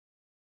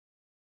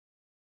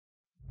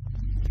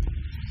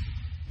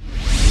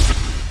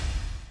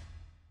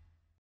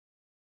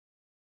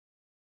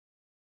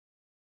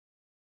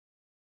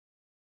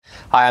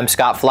Hi, I'm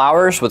Scott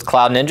Flowers with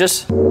Cloud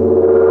Ninjas.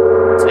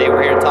 Today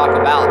we're here to talk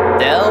about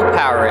Dell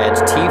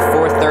PowerEdge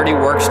T430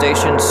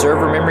 Workstation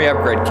Server Memory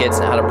Upgrade Kits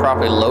and how to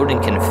properly load and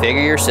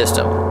configure your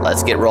system.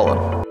 Let's get rolling.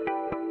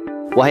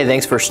 Well, hey,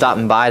 thanks for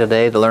stopping by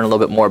today to learn a little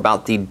bit more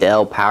about the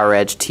Dell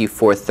PowerEdge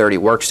T430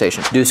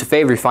 Workstation. Do us a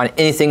favor, if you find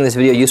anything in this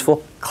video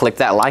useful, click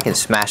that like and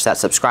smash that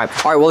subscribe.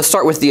 All right, well, let's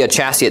start with the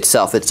chassis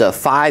itself. It's a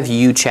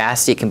 5U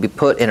chassis. It can be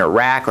put in a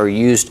rack or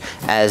used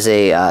as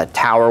a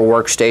tower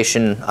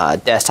workstation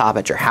desktop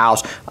at your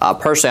house.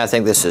 Personally, I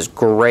think this is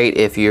great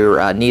if you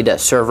need a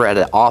server at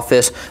an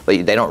office,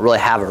 but they don't really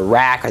have a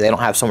rack or they don't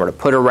have somewhere to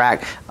put a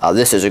rack.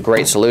 This is a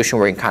great solution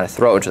where you can kind of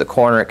throw it into the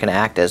corner. It can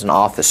act as an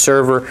office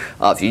server.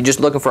 If you're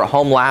just looking for a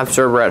home lab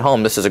server at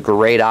home, this is a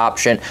great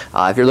option.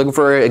 If you're looking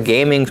for a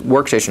gaming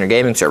workstation or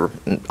gaming server,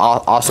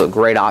 also a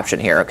great option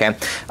here, okay?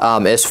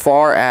 As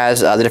far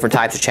as the different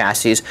types of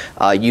chassis,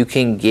 you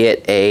can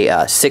get a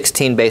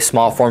 16-bay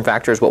small form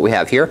factor is what we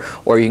have here,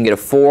 or you can get a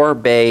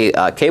 4-bay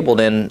cabled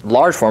in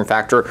large form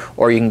factor,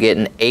 or you can get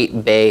an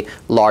 8-bay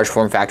large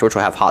form factor, which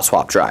will have hot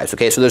swap drives,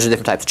 okay? So those are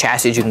different types of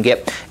chassis you can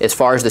get. As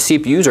far as the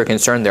CPUs are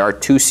concerned, there are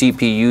 2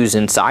 CPUs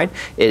inside.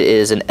 It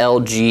is an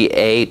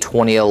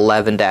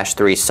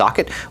LGA2011-3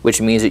 socket, which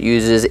means it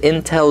uses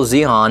Intel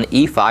Xeon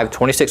E5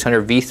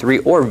 2600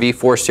 V3 or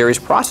V4 series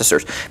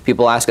processors.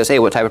 People ask us, hey,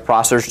 what type of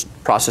processors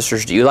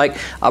do you like?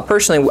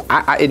 Personally,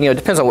 it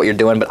depends on what you're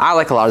doing, but I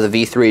like a lot of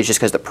the V3s just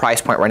because the price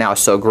point right now is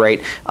so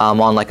great.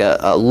 On like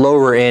a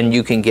lower end,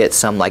 you can get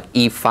some like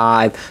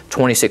E5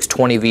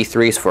 2620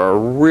 V3s for a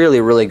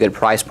really, really good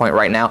price point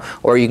right now,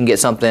 or you can get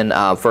something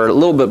for a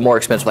little bit more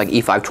expensive like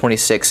E5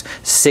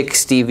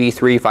 2660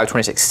 V3, E5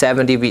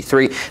 2670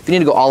 V3. If you need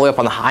to go all the way up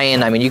on the high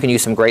end, I mean, you can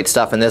use some great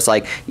stuff in this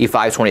like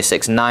E5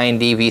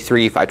 2690 V3,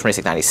 E5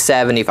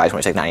 2697, E5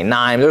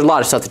 2699. There's a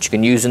lot of stuff that you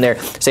can use in there.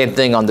 Same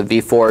thing on the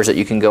V4s that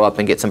you can go up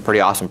and get some pretty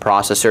awesome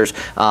processors.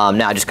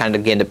 Now it just kind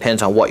of again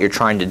depends on what you're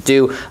trying to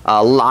do.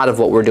 A lot of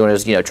what we're doing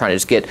is trying to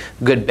just get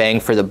good bang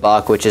for the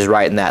buck, which is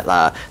right in that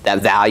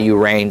that value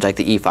range, like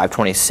the E5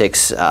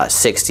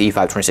 2660, E5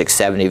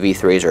 2670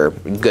 V3s are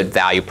good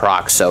value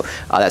procs. So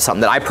that's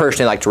something that I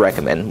personally like to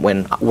recommend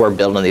when we're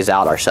building these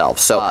out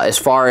ourselves. So as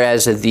far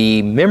as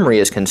the memory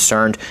is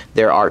concerned,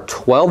 there are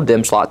 12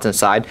 DIMM slots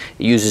inside.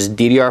 It uses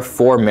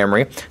DDR4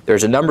 memory.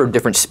 There's a number of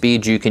different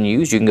speeds you can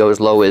use. You can go as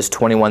low as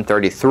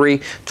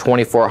 2133,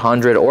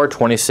 2400, or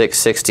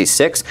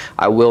 2666.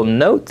 I will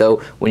note though,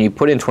 when you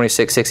put in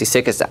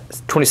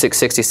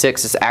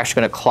 2666, it's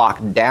actually going to clock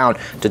down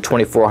to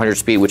 2400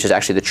 speed, which is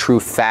actually the true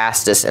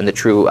fastest and the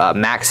true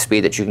max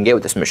speed that you can get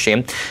with this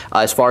machine.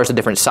 As far as the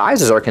different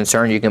sizes are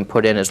concerned, you can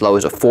put in as low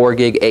as a 4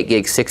 gig, 8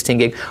 gig, 16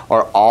 gig,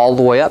 or all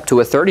the way up to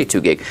a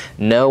 32 gig.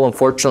 No,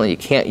 unfortunately, you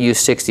can't use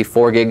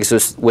 64 gigs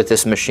with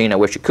this machine. I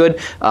wish you could,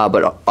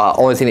 but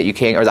only thing that you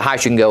can, or the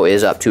highest you can go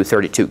is up to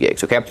 32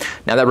 gigs, okay?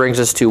 Now that brings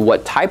us to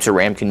what types of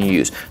RAM can you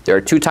use. There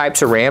are 2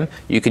 types of RAM.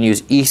 You can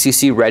use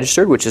ECC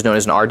Registered, which is known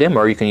as an RDIMM,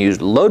 or you can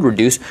use Load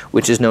Reduce,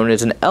 which is known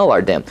as an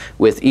LRDIMM.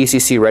 With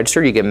ECC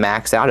Registered, you get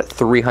maxed out at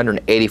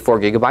 384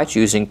 gigabytes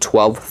using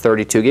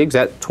 1232 gigs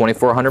at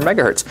 2400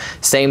 megahertz.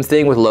 Same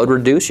thing with Load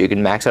Reduce. You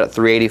can max out at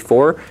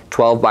 384,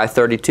 12 by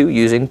 32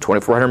 using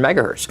 2400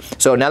 megahertz.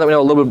 So now that we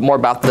know a little bit more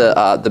about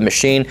the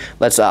machine,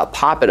 let's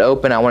pop it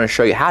open. I want to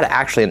show you how to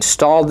actually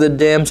install the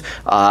DIMMs,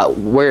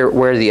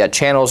 where the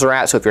channels are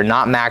at. So if you're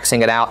not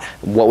maxing it out,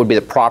 what would be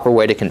the proper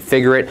way to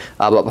configure it.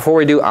 But before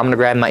we do, I'm going to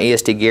grab my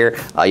ESD gear.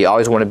 You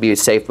always want to be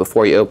safe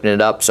before you open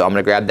it up, so I'm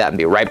going to grab that and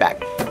be right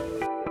back.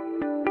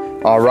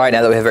 Alright,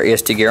 now that we have our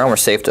ESD gear on, we're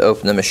safe to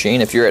open the machine.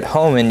 If you're at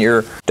home and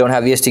you don't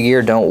have ESD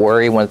gear, don't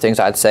worry. One of the things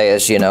I'd say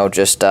is,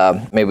 just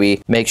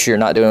maybe make sure you're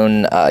not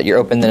doing, you're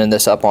opening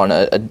this up on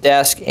a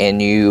desk and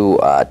you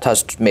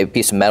touch maybe a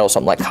piece of metal,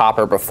 something like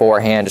copper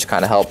beforehand, just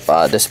kind of help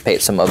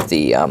dissipate some of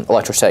the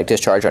electrostatic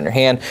discharge on your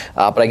hand.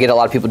 But I get a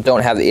lot of people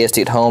don't have the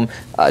ESD at home.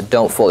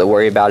 Don't fully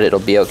worry about it. It'll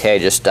be okay.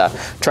 Just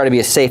try to be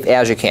as safe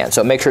as you can.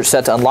 So make sure it's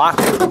set to unlock.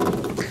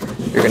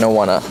 You're going to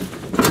want to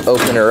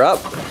open her up.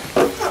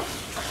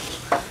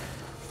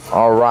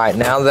 Alright,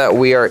 now that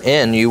we are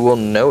in, you will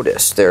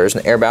notice there's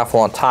an air baffle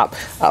on top.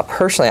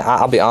 Personally,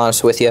 I'll be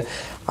honest with you,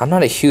 I'm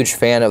not a huge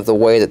fan of the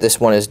way that this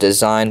one is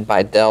designed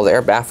by Dell. The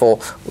air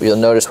baffle, you'll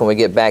notice when we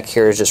get back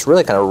here, is just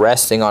really kind of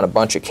resting on a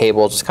bunch of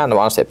cables. It's kind of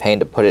honestly a pain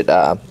to put it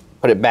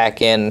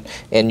back in,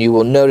 and you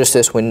will notice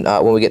this when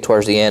we get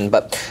towards the end.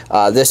 But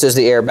this is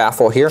the air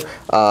baffle here.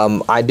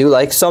 I do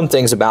like some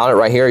things about it.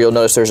 Right here, you'll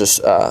notice there's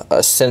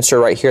a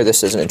sensor right here.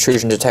 This is an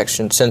intrusion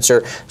detection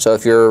sensor. So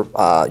if you're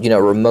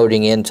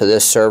remoting into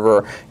this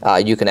server,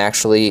 you can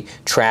actually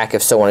track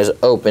if someone has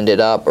opened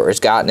it up or has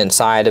gotten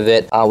inside of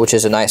it, which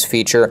is a nice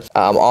feature.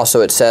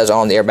 Also, it says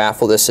on the air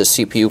baffle, this is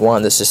CPU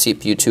 1, this is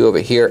CPU 2 over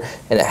here,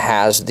 and it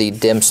has the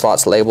DIMM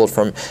slots labeled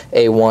from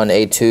A1,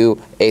 A2,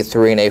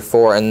 A3, and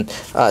A4, and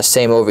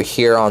same over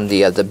here on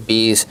the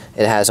Bs.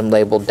 It has them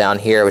labeled down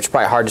here, which is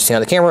probably hard to see on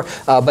the camera,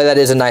 but that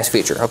is a nice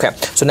feature. Okay,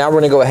 so now we're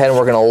going to go ahead and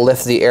we're going to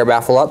lift the air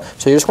baffle up.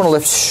 So you just want to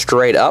lift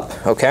straight up,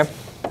 okay?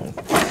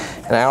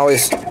 And I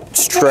always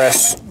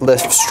stress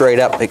lift straight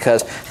up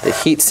because the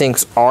heat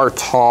sinks are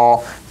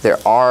tall. there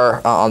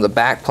are, on the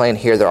back plane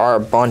here, there are a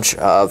bunch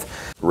of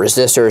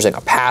resistors and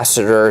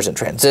capacitors and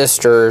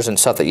transistors and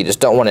stuff that you just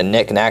don't want to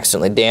nick and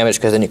accidentally damage,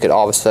 because then you could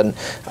all of a sudden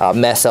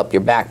mess up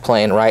your back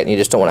plane, right? And you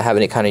just don't want to have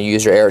any kind of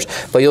user errors.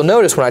 But you'll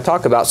notice when I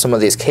talk about some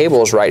of these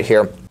cables right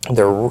here,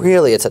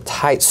 it's a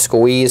tight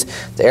squeeze.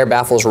 The air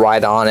baffle's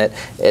right on it.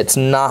 It's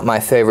not my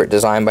favorite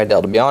design by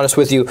Dell, to be honest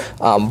with you,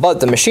 but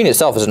the machine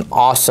itself is an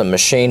awesome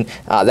machine.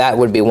 That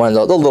would be one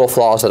of the little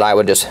flaws that I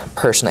would just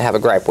personally have a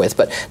gripe with,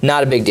 but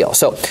not a big deal.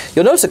 So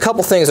you'll notice a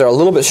couple things that are a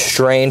little bit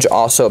strange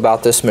also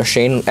about this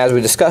machine. As we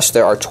discussed,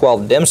 there are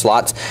 12 DIMM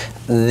slots.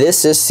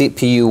 This is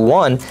CPU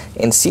 1,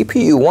 and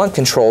CPU 1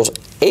 controls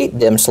 8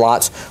 DIMM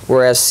slots,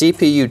 whereas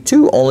CPU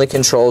 2 only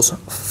controls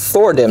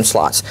 4 DIMM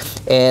slots.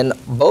 And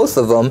both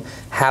of them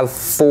have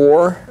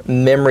 4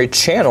 memory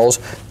channels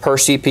per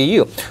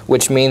CPU,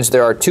 which means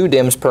there are 2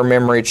 DIMMs per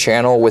memory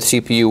channel with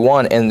CPU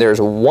 1, and there's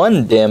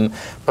 1 DIMM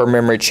per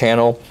memory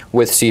channel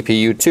with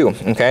CPU 2.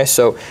 Okay,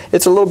 so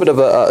it's a little bit of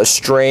a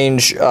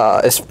strange,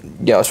 as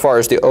far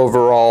as the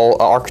overall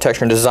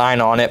architecture and design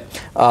on it,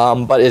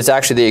 but it's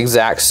actually the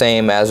exact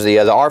same as the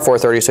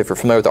R430. So if you're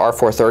familiar with the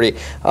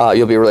R430,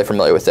 you'll be really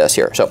familiar with this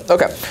here. So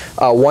okay,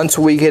 once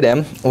we get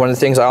in, one of the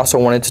things I also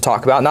wanted to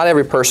talk about, not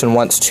every person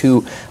wants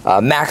to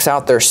max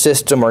out their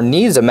system or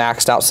needs a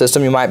maxed out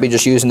system. You might be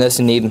just using this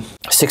and need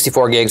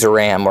 64 gigs of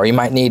RAM, or you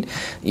might need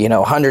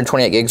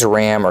 128 gigs of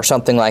RAM or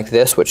something like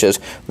this, which is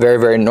very,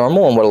 very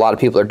normal and what a lot of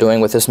people are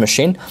doing with this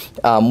machine.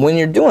 When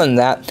you're doing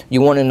that, you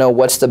want to know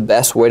what's the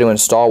best way to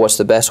install, what's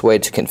the best way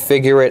to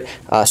configure it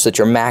so that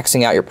you're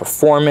maxing out your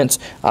performance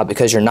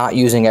because you're not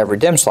using every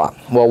DIMM slot.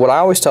 Well, what I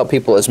always tell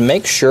people is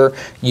make sure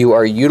you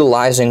are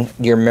utilizing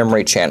your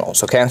memory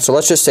channels. Okay, so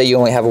let's just say you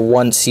only have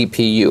 1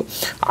 CPU.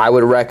 I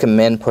would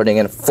recommend putting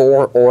in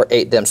 4 or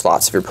 8 DIMM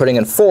slots. If you're putting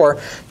in 4,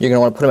 you're going to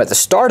want to put them at the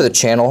start of the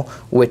channel,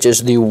 which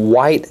is the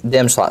white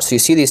DIMM slot. So you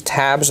see these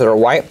tabs that are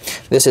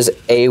white? This is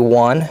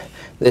A1,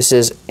 this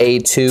is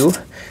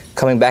A2,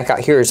 coming back out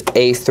here is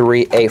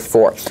A3,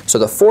 A4. So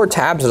the 4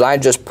 tabs that I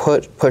just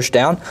pushed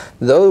down,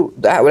 though,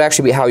 that would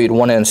actually be how you'd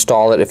want to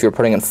install it if you're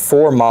putting in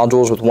 4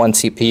 modules with 1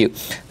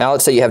 CPU. Now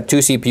let's say you have 2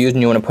 CPUs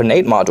and you want to put in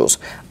 8 modules.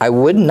 I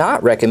would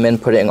not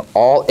recommend putting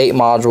all 8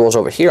 modules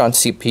over here on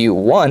CPU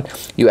 1.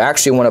 You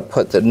actually want to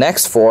put the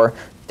next 4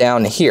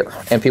 down here.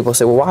 And people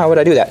say, well, why would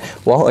I do that?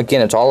 Well,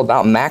 again, it's all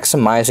about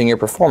maximizing your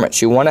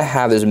performance. You want to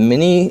have as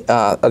many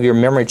of your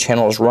memory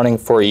channels running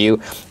for you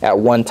at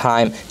one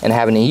time and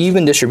have an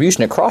even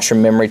distribution across your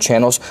memory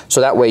channels, so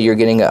that way you're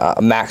getting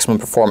a maximum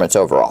performance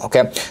overall.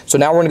 Okay, so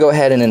now we're going to go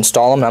ahead and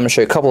install them. I'm going to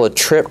show you a couple of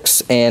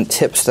tricks and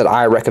tips that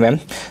I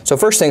recommend. So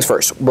first things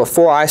first,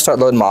 before I start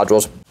loading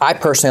modules, I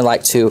personally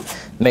like to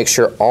make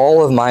sure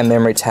all of my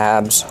memory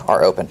tabs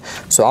are open.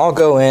 So I'll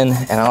go in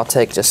and I'll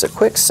take just a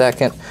quick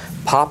second,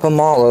 pop them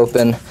all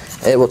open.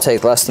 It will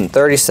take less than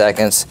 30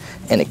 seconds.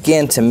 And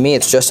again, to me,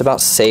 it's just about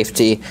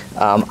safety.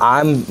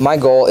 My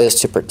goal is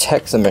to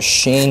protect the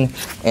machine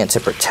and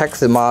to protect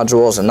the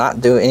modules and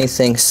not do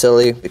anything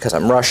silly because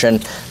I'm rushing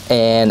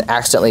and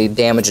accidentally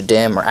damage a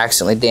DIMM or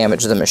accidentally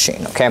damage the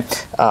machine, okay?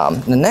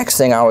 The next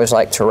thing I always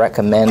like to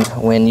recommend,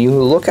 when you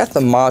look at the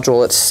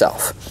module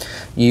itself,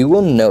 you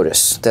will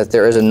notice that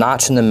there is a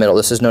notch in the middle.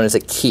 This is known as a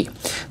key.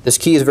 This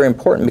key is very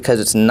important because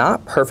it's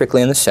not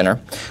perfectly in the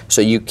center, so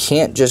you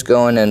can't just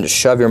go in and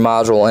shove your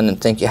module in and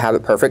think you have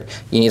it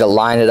perfect. You need to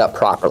line it up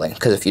properly,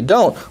 because if you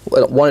don't,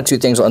 one of 2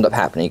 things will end up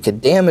happening. You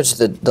could damage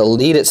the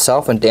lead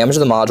itself and damage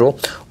the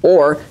module,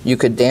 or you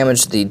could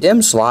damage the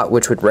DIMM slot,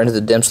 which would render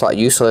the DIMM slot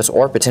useless,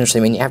 or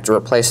potentially mean you have to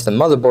replace the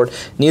motherboard,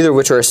 neither of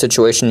which are a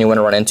situation you want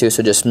to run into.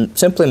 So just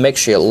simply make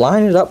sure you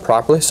line it up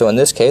properly. So in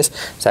this case,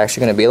 it's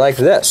actually going to be like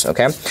this,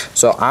 okay?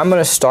 So I'm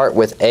going to start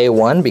with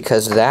A1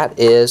 because that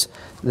is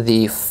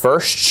the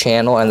first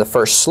channel and the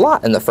first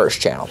slot in the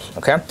first channel,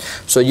 okay?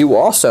 So you will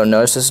also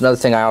notice, this is another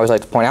thing I always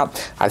like to point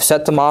out, I've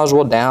set the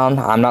module down,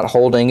 I'm not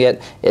holding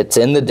it, it's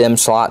in the DIMM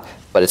slot,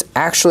 but it's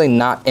actually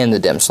not in the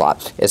DIMM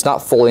slot. It's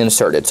not fully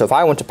inserted. So if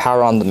I went to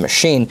power on the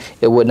machine,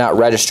 it would not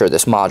register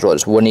this module, it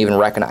just wouldn't even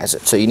recognize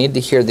it. So you need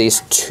to hear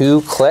these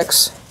 2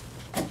 clicks.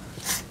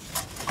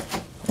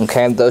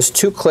 Okay, those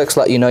 2 clicks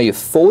let you know you've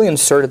fully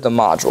inserted the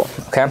module,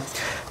 okay?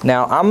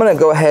 Now I'm going to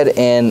go ahead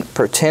and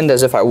pretend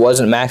as if I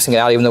wasn't maxing it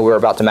out, even though we were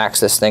about to max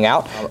this thing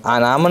out.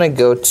 And I'm going to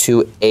go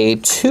to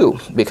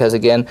A2 because,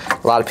 again,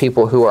 a lot of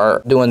people who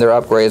are doing their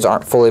upgrades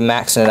aren't fully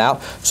maxing it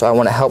out. So I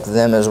want to help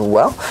them as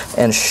well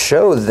and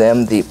show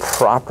them the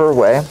proper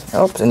way.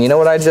 Oops, and you know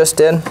what I just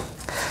did?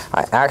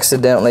 I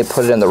accidentally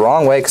put it in the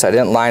wrong way because I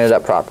didn't line it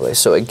up properly.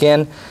 So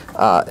again,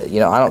 I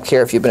don't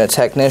care if you've been a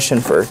technician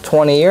for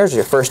 20 years,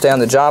 your first day on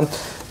the job.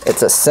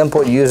 It's a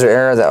simple user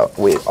error that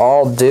we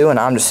all do, and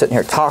I'm just sitting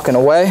here talking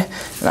away,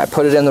 and I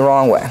put it in the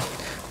wrong way.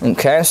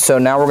 Okay, so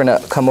now we're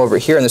going to come over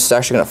here, and this is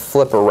actually going to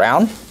flip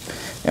around,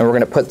 and we're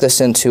going to put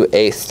this into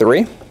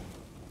A3.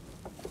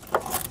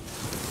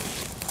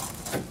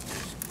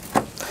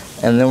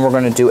 And then we're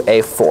going to do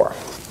A4.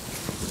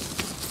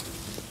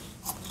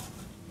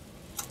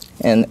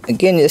 And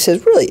again, this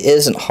really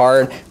isn't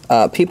hard.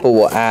 People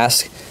will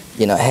ask,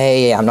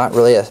 hey, I'm not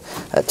really a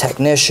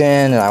technician,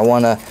 and I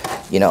want to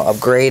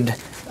upgrade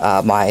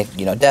my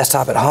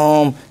desktop at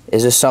home?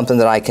 Is this something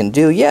that I can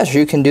do? Yes,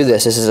 you can do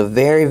this. This is a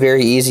very,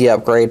 very easy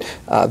upgrade.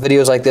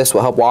 Videos like this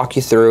will help walk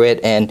you through it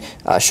and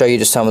show you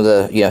just some of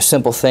the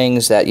simple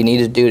things that you need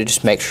to do to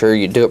just make sure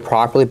you do it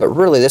properly. But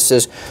really, this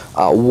is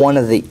one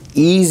of the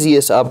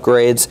easiest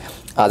upgrades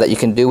that you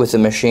can do with the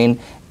machine.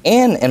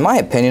 And in my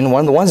opinion, one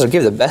of the ones that will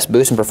give the best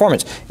boost in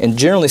performance. And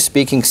generally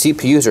speaking,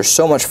 CPUs are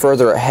so much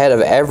further ahead of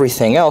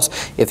everything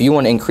else. If you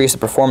want to increase the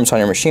performance on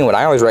your machine, what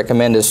I always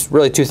recommend is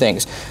really two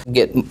things.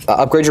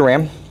 Upgrade your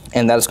RAM,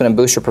 and that is going to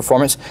boost your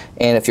performance.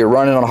 And if you're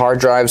running on hard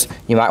drives,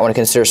 you might want to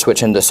consider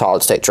switching to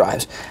solid state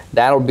drives.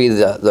 That'll be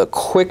the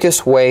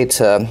quickest way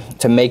to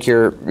make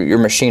your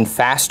machine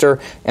faster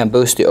and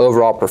boost the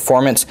overall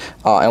performance.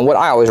 And what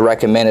I always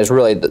recommend is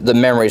really the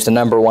memory is the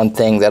 #1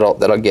 thing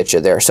that'll get you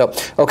there. So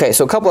okay,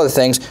 so a couple other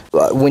things.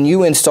 When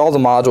you install the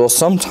module,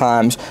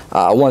 sometimes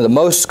one of the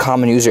most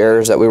common user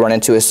errors that we run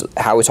into is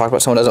how we talked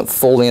about someone doesn't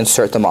fully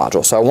insert the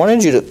module. So I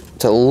wanted you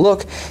to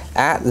look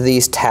at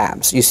these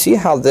tabs. You see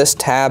how this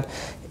tab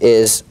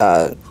is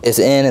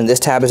in and this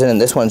tab is in and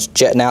this one's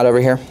jetting out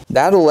over here?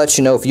 That'll let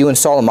you know if you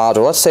install a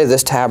module. Let's say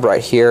this tab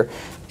right here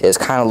is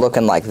kind of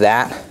looking like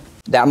that.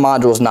 That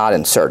module is not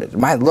inserted. It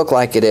might look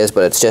like it is,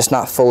 but it's just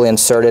not fully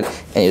inserted,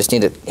 and you just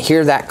need to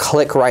hear that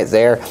click right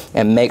there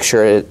and make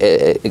sure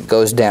it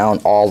goes down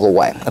all the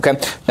way. Okay,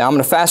 now I'm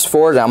going to fast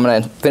forward and I'm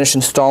going to finish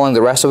installing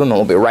the rest of them and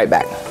we'll be right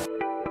back.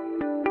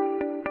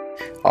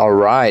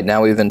 Alright,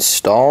 now we've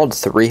installed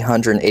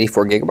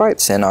 384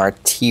 gigabytes in our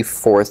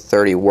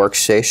T430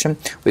 workstation.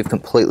 We've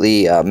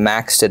completely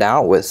maxed it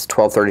out with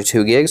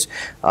 1232 gigs.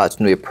 It's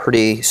going to be a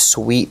pretty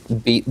sweet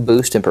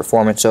boost in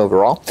performance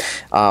overall.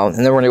 And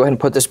then we're going to go ahead and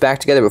put this back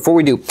together. Before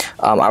we do,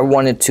 I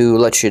wanted to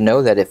let you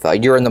know that if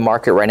you're in the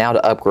market right now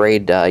to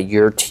upgrade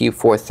your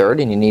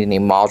T430 and you need any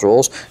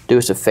modules, do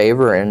us a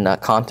favor and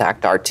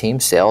contact our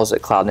team,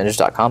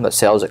 sales@cloudninjas.com. That's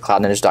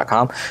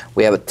sales@cloudninjas.com.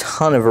 We have a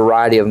ton of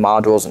variety of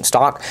modules in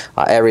stock.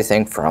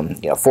 Everything from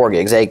 4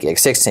 gigs, 8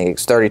 gigs, 16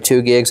 gigs,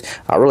 32 gigs,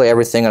 really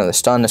everything under the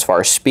sun as far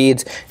as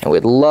speeds, and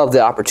we'd love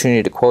the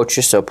opportunity to quote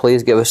you, so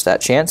please give us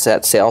that chance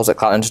at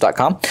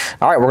sales@cloudninjas.com.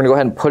 Alright, we're going to go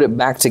ahead and put it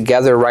back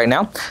together right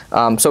now.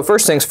 So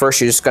first things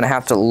first, you're just going to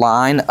have to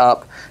line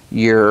up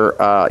your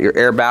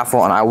air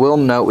baffle, and I will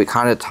note, we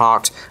kind of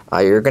talked,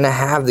 you're going to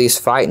have these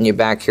fighting you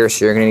back here,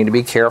 so you're going to need to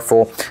be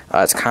careful.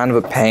 It's kind of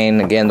a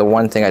pain. Again, the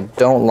one thing I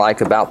don't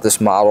like about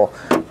this model,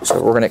 so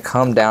we're going to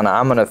come down.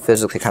 I'm going to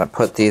physically kind of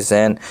put these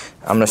in.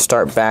 I'm going to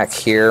start back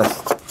here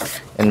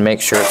and make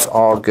sure it's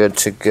all good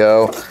to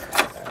go.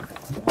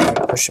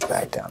 Push it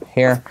back down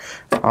here.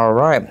 All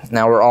right,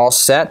 now we're all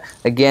set.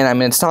 Again, I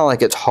mean, it's not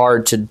like it's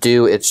hard to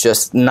do. It's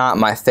just not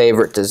my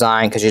favorite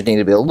design because you need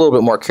to be a little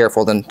bit more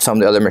careful than some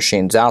of the other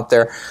machines out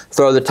there.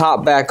 Throw the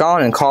top back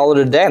on and call it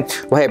a day.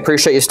 Well, hey,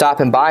 appreciate you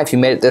stopping by. If you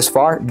made it this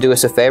far, do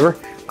us a favor.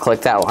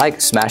 Click that like,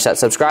 smash that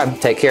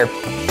subscribe. Take care.